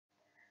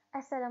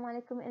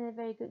Assalamualaikum and a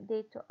very good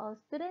day to all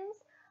students.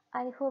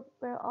 I hope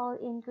we're all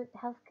in good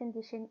health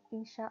condition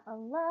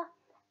inshallah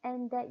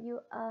and that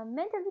you are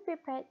mentally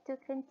prepared to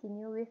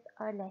continue with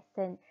our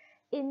lesson.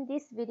 In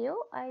this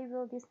video, I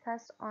will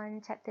discuss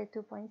on chapter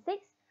 2.6,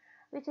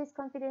 which is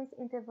confidence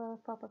interval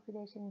for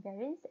population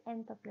variance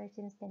and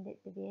population standard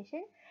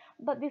deviation.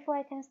 But before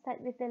I can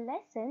start with the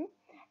lesson,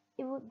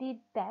 it would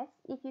be best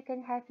if you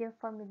can have your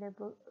formula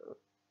book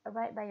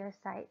right by your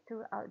side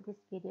throughout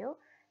this video.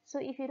 So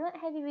if you don't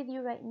have it with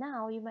you right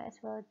now, you might as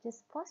well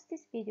just pause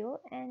this video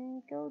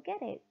and go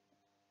get it.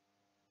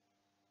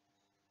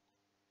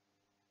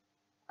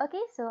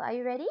 Okay, so are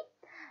you ready?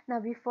 Now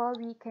before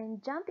we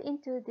can jump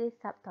into this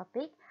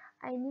subtopic,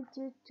 I need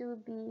you to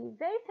be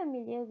very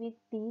familiar with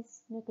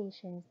these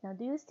notations. Now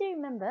do you still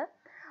remember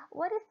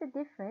what is the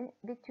difference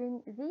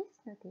between these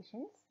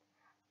notations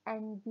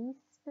and these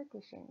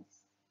notations?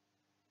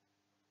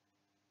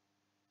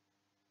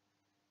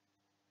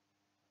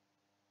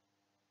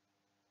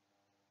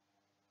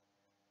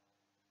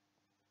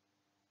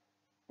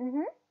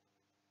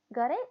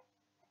 Got it?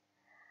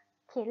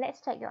 Okay,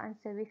 let's check your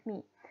answer with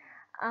me.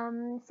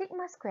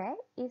 Sigma square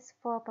is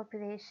for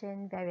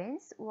population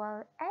variance,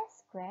 while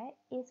S square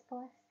is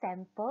for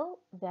sample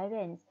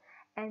variance.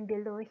 And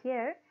below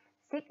here,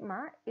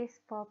 sigma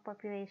is for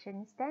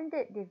population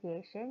standard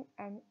deviation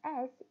and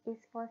S is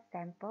for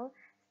sample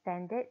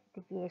standard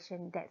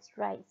deviation. That's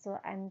right. So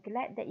I'm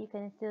glad that you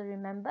can still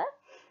remember,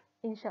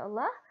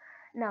 inshallah.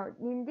 Now,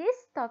 in this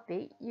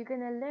topic, you're going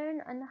to learn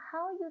on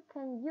how you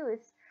can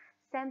use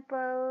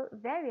sample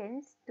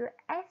variance to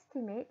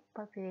estimate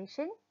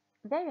population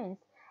variance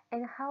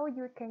and how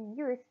you can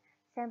use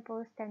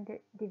sample standard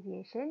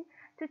deviation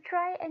to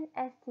try and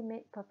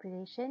estimate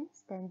population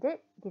standard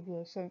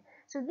deviation.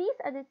 So these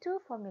are the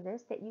two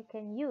formulas that you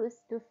can use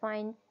to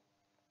find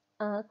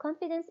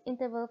confidence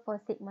interval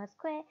for sigma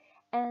square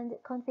and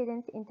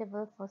confidence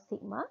interval for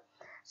sigma.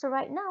 So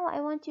right now,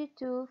 I want you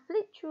to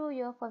flip through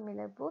your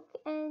formula book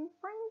and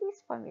find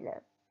this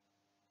formula.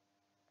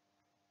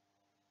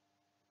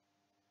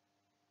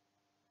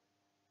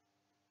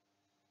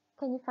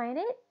 Can you find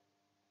it?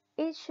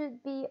 It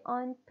should be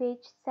on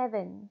page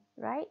 7,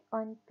 right?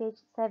 On page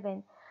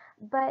 7.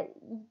 But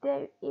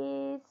there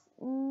is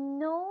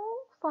no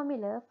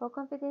formula for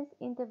confidence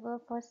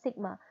interval for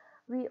sigma.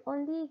 We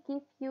only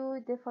give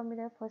you the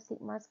formula for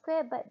sigma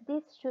square, but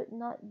this should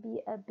not be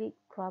a big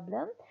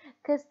problem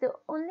because the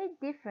only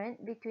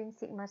difference between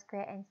sigma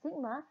square and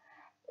sigma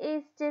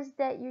is just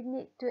that you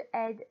need to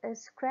add a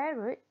square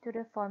root to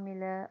the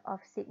formula of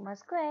sigma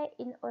square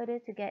in order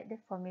to get the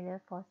formula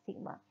for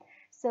sigma.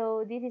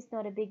 So this is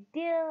not a big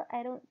deal.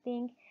 I don't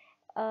think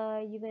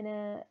you're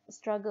gonna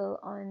struggle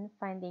on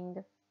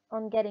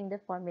getting the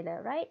formula,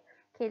 right?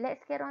 Okay,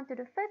 let's get on to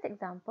the first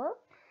example.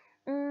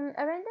 A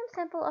random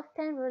sample of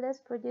 10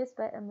 rulers produced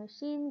by a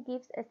machine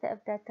gives a set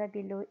of data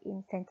below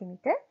in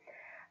centimeter.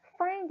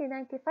 Find the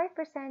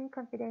 95%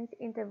 confidence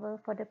interval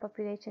for the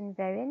population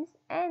variance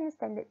and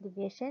standard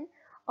deviation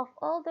of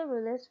all the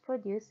rulers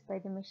produced by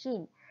the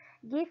machine.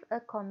 Give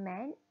a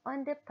comment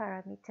on the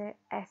parameter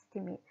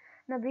estimate.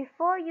 Now,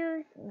 before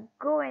you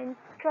go and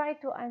try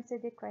to answer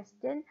the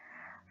question,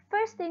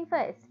 first thing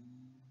first,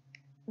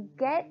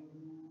 get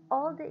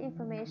all the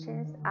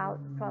information out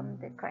from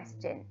the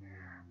question.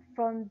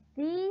 From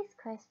this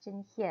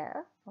question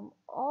here, from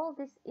all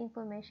this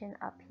information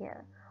up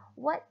here,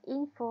 what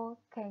info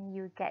can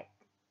you get?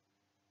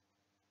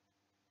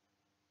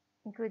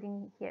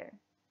 Including here.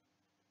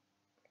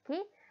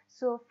 Okay,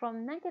 so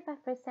from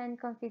 95%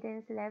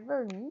 confidence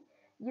level ni,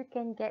 you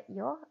can get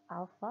your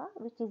alpha,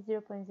 which is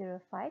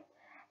 0.05.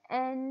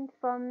 And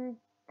from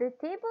the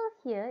table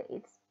here,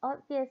 it's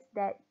obvious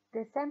that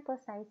the sample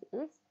size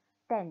is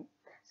 10.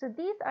 So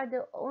these are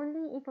the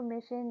only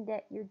information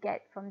that you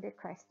get from the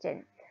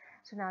question.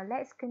 So now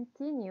let's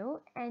continue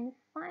and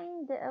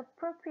find the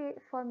appropriate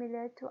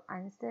formula to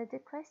answer the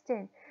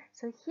question.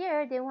 So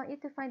here they want you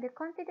to find the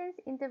confidence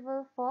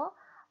interval for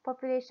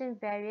population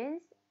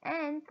variance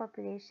and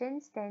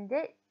population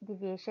standard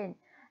deviation.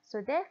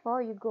 So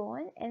therefore you go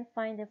on and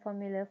find the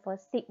formula for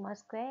sigma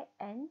square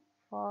and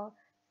for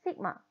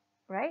sigma,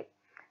 right?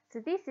 So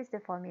this is the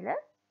formula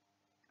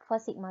for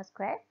sigma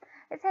square.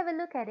 Let's have a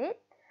look at it.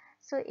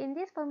 So in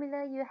this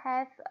formula you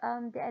have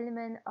the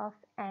element of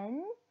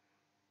n,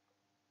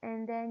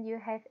 and then you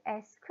have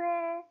s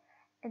square,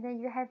 and then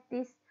you have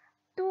these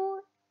two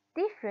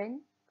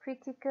different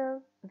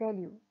critical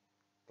value.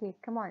 Okay,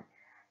 come on,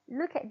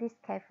 look at this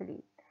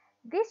carefully.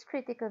 This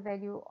critical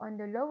value on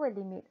the lower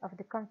limit of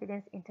the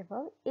confidence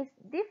interval is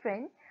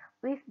different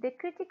with the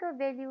critical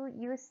value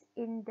used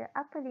in the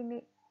upper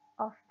limit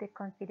of the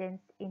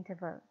confidence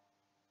interval.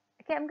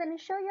 Okay, I'm going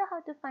to show you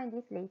how to find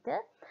this later.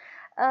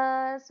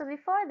 So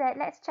before that,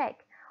 let's check.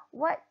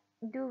 What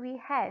do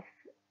we have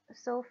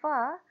so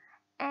far?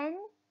 N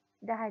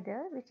dah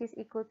ada, which is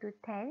equal to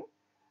 10.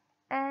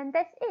 And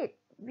that's it.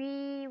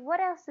 What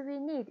else do we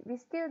need? We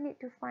still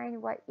need to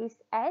find what is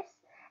S,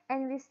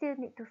 and we still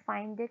need to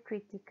find the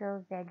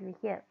critical value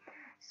here.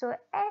 So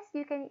S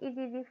you can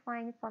easily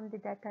find from the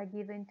data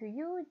given to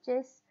you.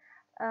 Just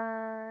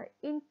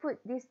input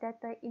this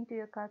data into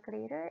your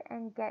calculator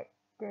and get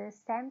the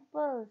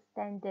sample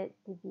standard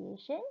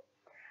deviation,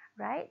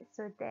 right?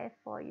 So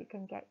therefore you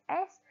can get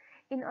S.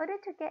 In order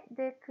to get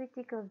the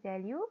critical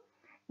value,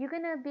 you're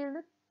gonna be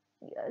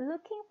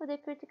looking for the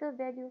critical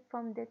value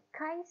from the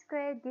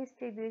chi-square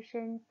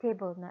distribution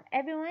table. Now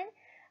everyone,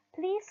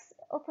 please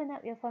open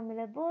up your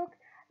formula book,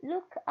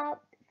 look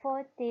up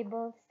for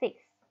table 6.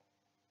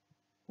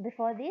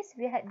 Before this,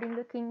 we had been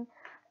looking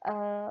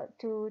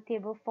to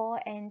table 4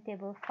 and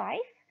table 5.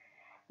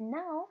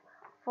 Now,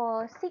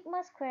 for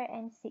sigma square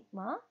and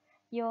sigma,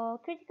 your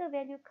critical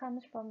value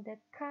comes from the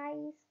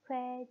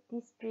chi-square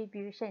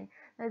distribution.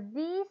 Now,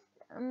 this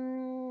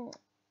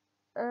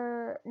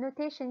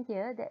notation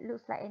here that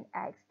looks like an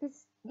X,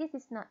 this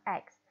is not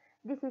X.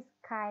 This is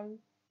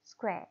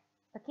chi-square.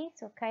 Okay,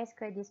 so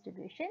chi-square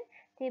distribution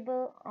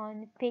table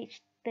on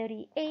page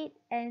 38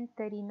 and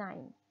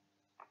 39.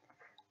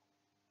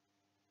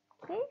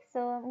 Okay,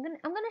 so I'm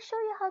gonna show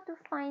you how to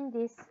find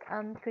this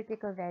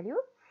critical value.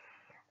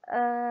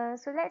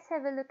 So let's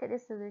have a look at the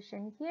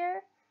solution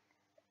here.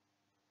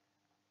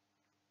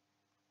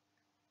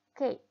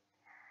 Okay,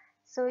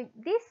 so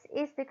this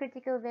is the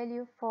critical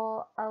value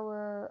for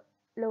our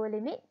lower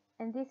limit,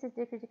 and this is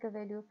the critical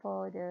value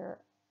for the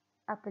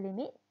upper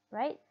limit,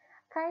 right?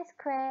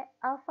 Chi-square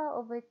alpha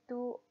over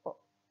 2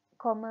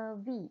 comma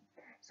v.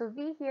 So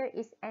v here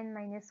is n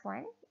minus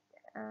 1.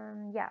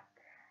 Yeah.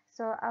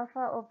 So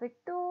alpha over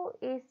 2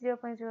 is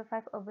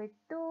 0.05 over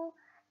 2.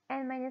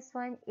 N minus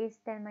 1 is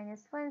 10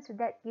 minus 1. So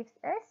that gives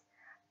us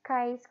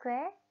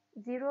chi-square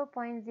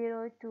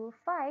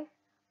 0.025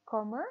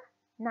 comma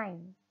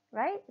 9.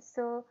 Right?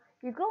 So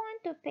you go on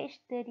to page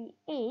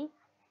 38.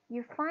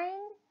 You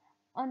find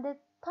on the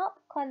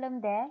top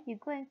column there, you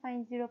go and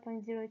find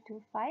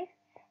 0.025.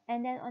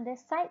 And then on the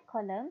side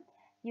column,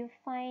 you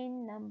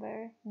find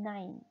number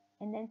 9.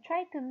 And then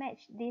try to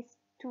match these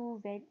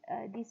two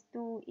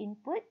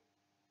input,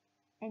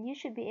 and you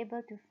should be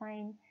able to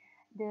find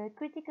the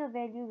critical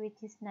value,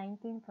 which is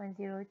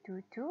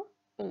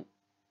 19.0228.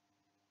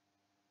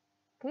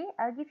 Okay,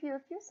 I'll give you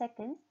a few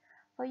seconds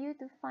for you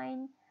to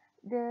find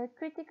the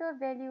critical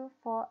value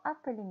for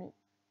upper limit.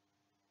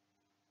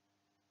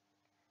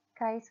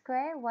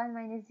 Chi-square 1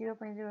 minus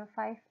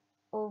 0.05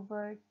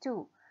 over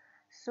 2.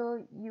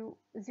 So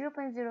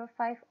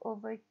 0.05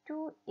 over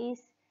 2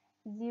 is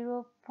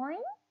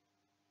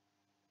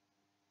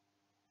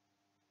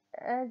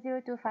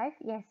 0.025.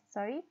 Yes,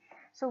 sorry.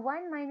 So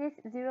 1 minus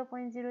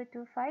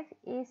 0.025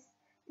 is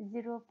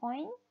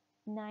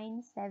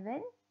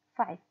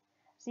 0.975.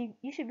 So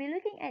you should be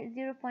looking at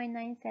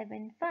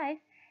 0.975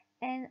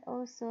 and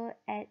also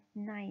at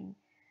 9.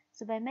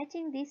 So by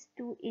matching these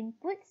two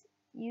inputs,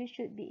 you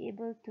should be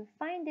able to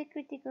find the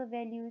critical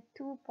value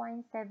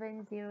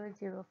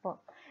 2.7004.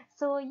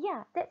 So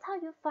yeah, that's how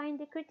you find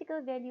the critical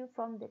value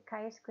from the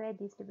chi-square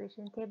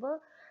distribution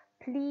table.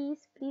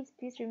 Please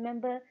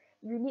remember,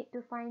 you need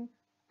to find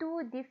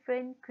two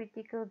different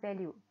critical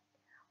value.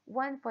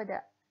 One for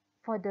the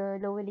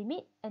lower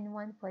limit and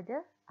one for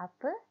the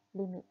upper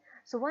limit.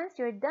 So once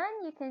you're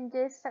done, you can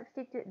just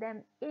substitute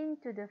them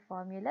into the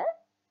formula.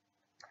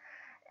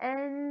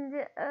 And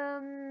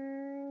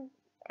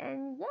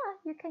yeah,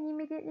 you can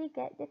immediately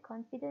get the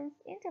confidence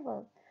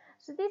interval.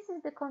 So this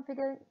is the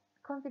confidence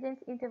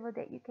interval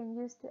that you can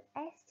use to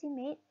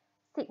estimate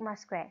sigma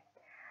square.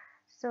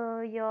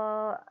 So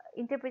your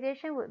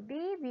interpretation would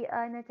be, we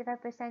are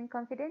 95%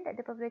 confident that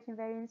the population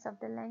variance of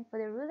the length for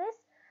the rulers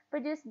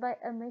produced by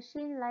a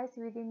machine lies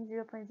within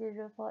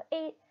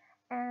 0.0048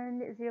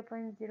 and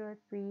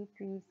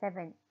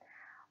 0.0337.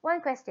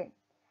 One question,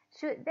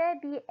 should there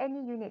be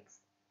any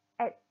units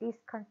at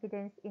this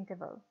confidence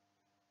interval?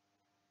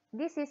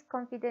 This is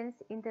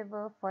confidence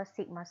interval for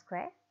sigma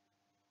square,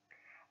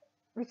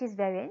 which is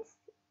variance.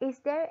 Is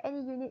there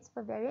any units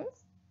for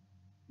variance?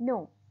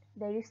 No,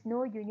 there is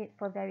no unit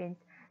for variance.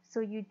 So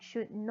you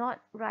should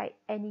not write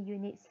any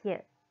units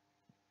here.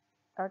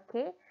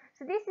 Okay,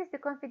 so this is the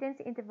confidence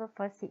interval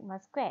for sigma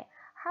square.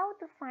 How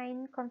to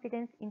find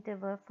confidence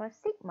interval for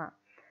sigma?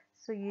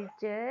 So you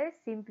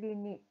just simply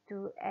need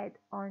to add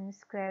on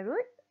square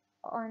root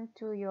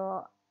onto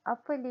your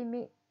upper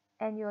limit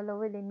and your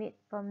lower limit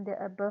from the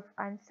above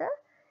answer,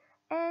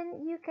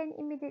 and you can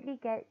immediately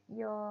get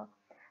your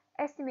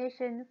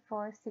estimation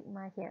for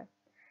sigma here.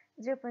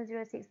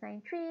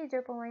 0.0693,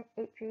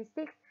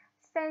 0.1836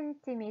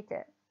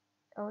 centimeter.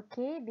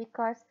 Okay,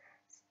 because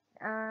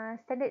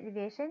standard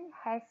deviation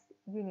has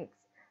units,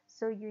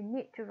 so you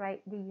need to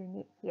write the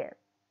unit here.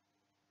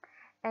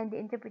 And the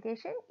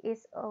interpretation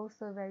is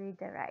also very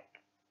direct.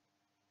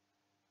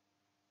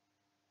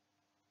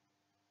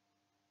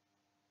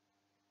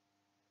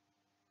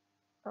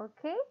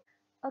 Okay,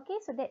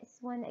 so that's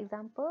one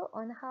example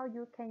on how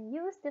you can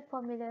use the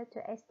formula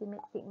to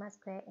estimate sigma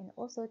square and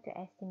also to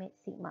estimate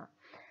sigma.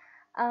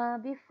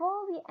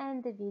 Before we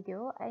end the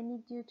video, I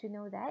need you to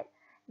know that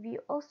we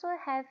also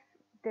have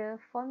the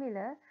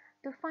formula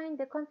to find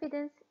the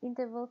confidence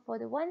interval for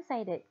the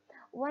one-sided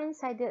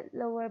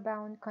lower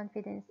bound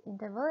confidence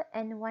interval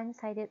and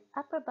one-sided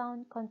upper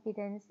bound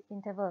confidence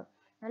interval.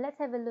 Now let's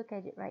have a look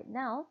at it right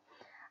now.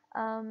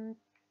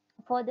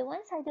 For the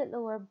one-sided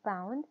lower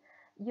bound,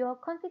 your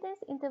confidence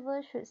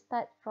interval should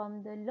start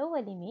from the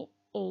lower limit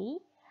a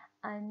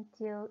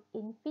until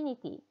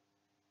infinity,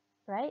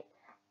 right?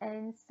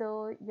 And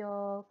so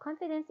your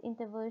confidence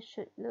interval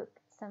should look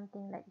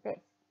something like this.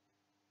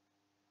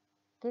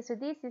 Okay, so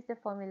this is the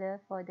formula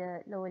for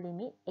the lower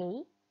limit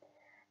a.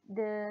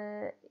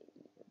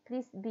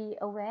 Please be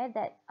aware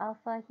that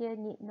alpha here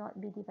need not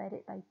be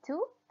divided by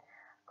 2,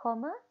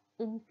 comma,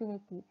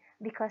 infinity,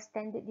 because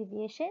standard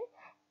deviation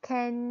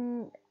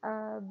can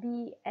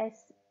be as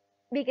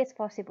big as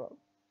possible,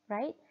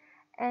 right?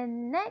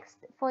 And next,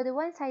 for the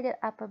one-sided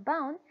upper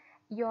bound,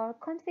 your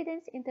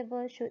confidence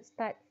interval should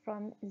start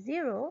from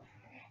 0,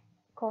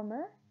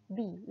 comma,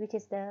 b, which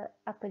is the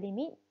upper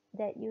limit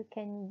that you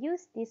can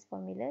use this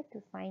formula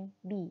to find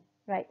b,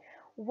 right?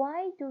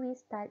 Why do we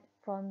start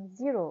from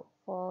 0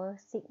 for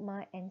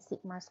sigma and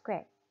sigma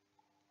square?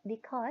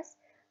 Because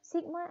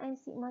sigma and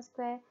sigma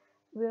square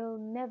will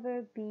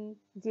never be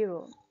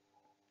 0.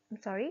 I'm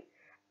sorry,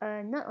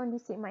 not only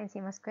sigma and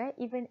sigma square,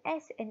 even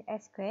s and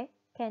s square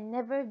can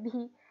never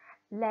be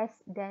less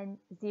than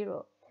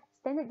 0.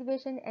 Standard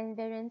deviation and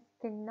variance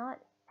cannot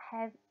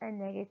have a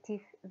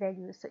negative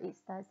value, so it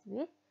starts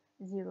with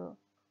 0.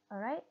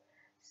 Alright,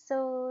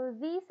 so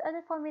these are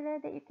the formula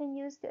that you can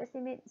use to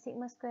estimate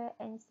sigma square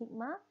and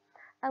sigma.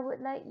 I would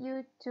like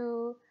you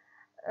to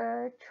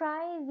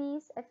try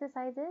these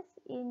exercises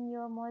in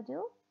your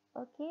module,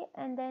 okay,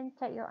 and then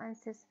check your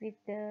answers with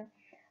the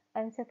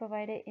answer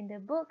provided in the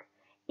book.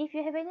 If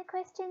you have any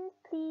questions,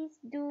 please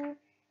do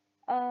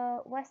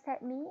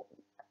WhatsApp me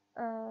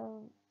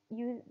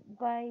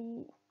by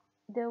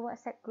the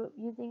WhatsApp group,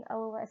 using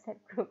our WhatsApp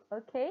group,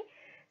 okay?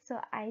 So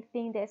I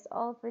think that's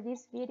all for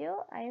this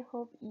video. I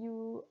hope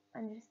you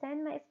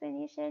understand my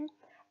explanation,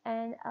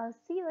 and I'll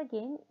see you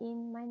again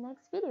in my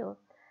next video.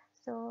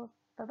 So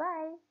bye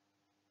bye.